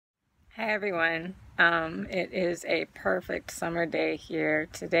Hi everyone. It is a perfect summer day here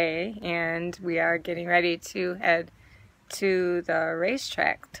today, and we are getting ready to head to the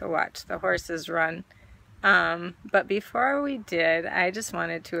racetrack to watch the horses run. But before we did, I just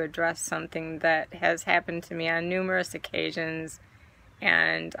wanted to address something that has happened to me on numerous occasions,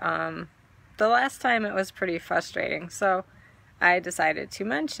 and the last time it was pretty frustrating, so I decided to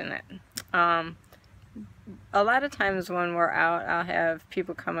mention it. A lot of times when we're out, I'll have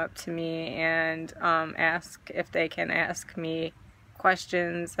people come up to me and ask if they can ask me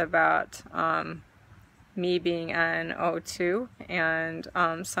questions about me being on O2, and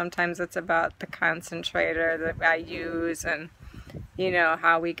sometimes it's about the concentrator that I use and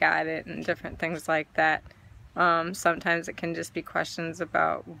how we got it and different things like that. Sometimes it can just be questions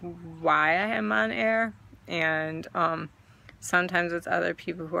about why I am on air, and sometimes it's other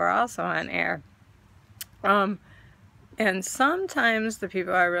people who are also on air. And sometimes the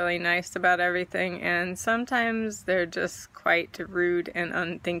people are really nice about everything, and sometimes they're just quite rude and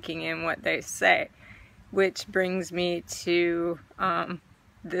unthinking in what they say, which brings me to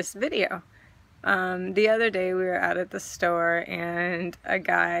this video. The other day we were out at the store, and a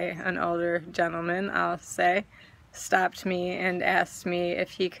guy, an older gentleman, I'll say, stopped me and asked me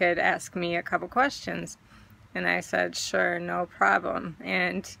if he could ask me a couple questions. And I said, sure, no problem.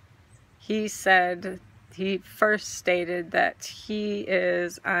 And he said, he first stated that he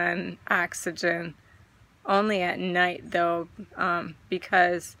is on oxygen only at night, though,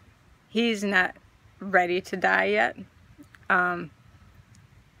 because he's not ready to die yet.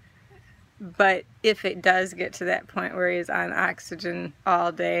 But if it does get to that point where he's on oxygen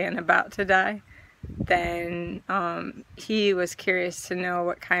all day and about to die, then he was curious to know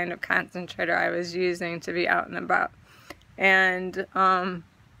what kind of concentrator I was using to be out and about. And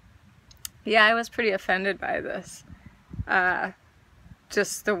yeah, I was pretty offended by this.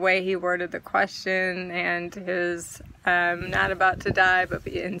 Just the way he worded the question, and his not about to die, but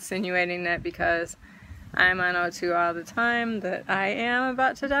insinuating that because I'm on O2 all the time that I am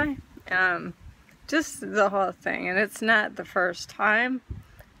about to die. Just the whole thing. And it's not the first time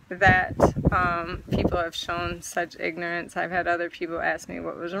that people have shown such ignorance. I've had other people ask me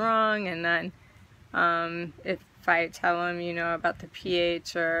what was wrong, and then if I tell them, about the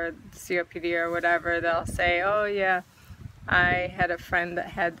PAH or COPD or whatever, they'll say, oh yeah, I had a friend that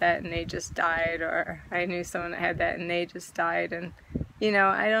had that and they just died, or I knew someone that had that and they just died. And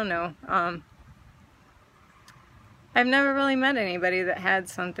I don't know. I've never really met anybody that had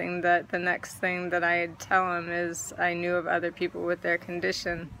something that the next thing that I'd tell them is I knew of other people with their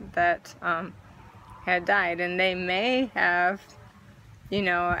condition that had died. And they may have,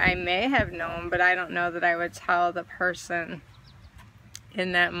 I may have known, but I don't know that I would tell the person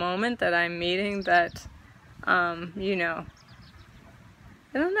in that moment that I'm meeting that, I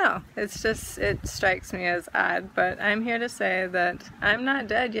don't know. It's just, it strikes me as odd, but I'm here to say that I'm not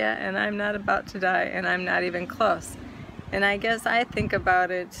dead yet, and I'm not about to die, and I'm not even close. And I guess I think about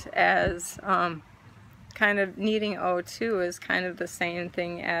it as kind of needing O2 is kind of the same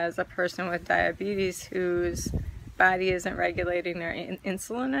thing as a person with diabetes whose body isn't regulating their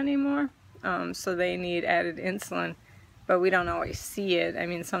insulin anymore, so they need added insulin, but we don't always see it. I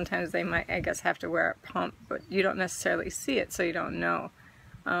mean, sometimes they might, I guess, have to wear a pump, but you don't necessarily see it, so you don't know.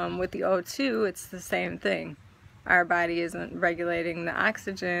 With the O2, it's the same thing. Our body isn't regulating the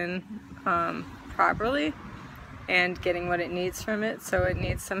oxygen properly and getting what it needs from it, so it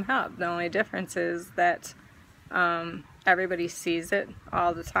needs some help. The only difference is that everybody sees it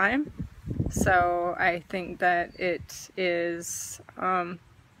all the time. So I think that it is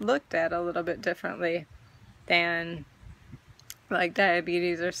looked at a little bit differently than like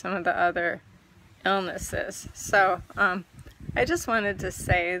diabetes or some of the other illnesses. So I just wanted to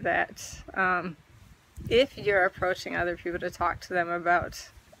say that if you're approaching other people to talk to them about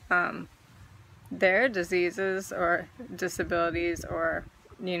their diseases or disabilities or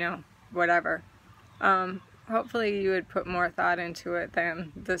whatever, hopefully you would put more thought into it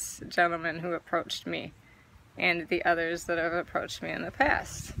than this gentleman who approached me and the others that have approached me in the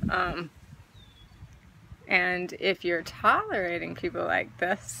past. And if you're tolerating people like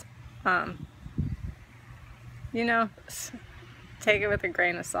this, take it with a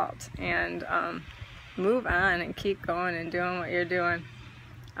grain of salt and move on and keep going and doing what you're doing.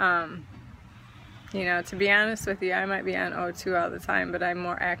 To be honest with you, I might be on O2 all the time, but I'm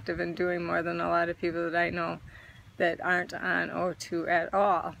more active and doing more than a lot of people that I know that aren't on O2 at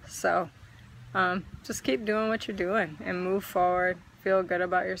all. So just keep doing what you're doing and move forward, feel good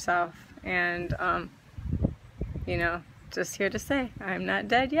about yourself, and just here to say I'm not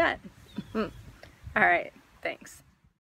dead yet. Alright, thanks.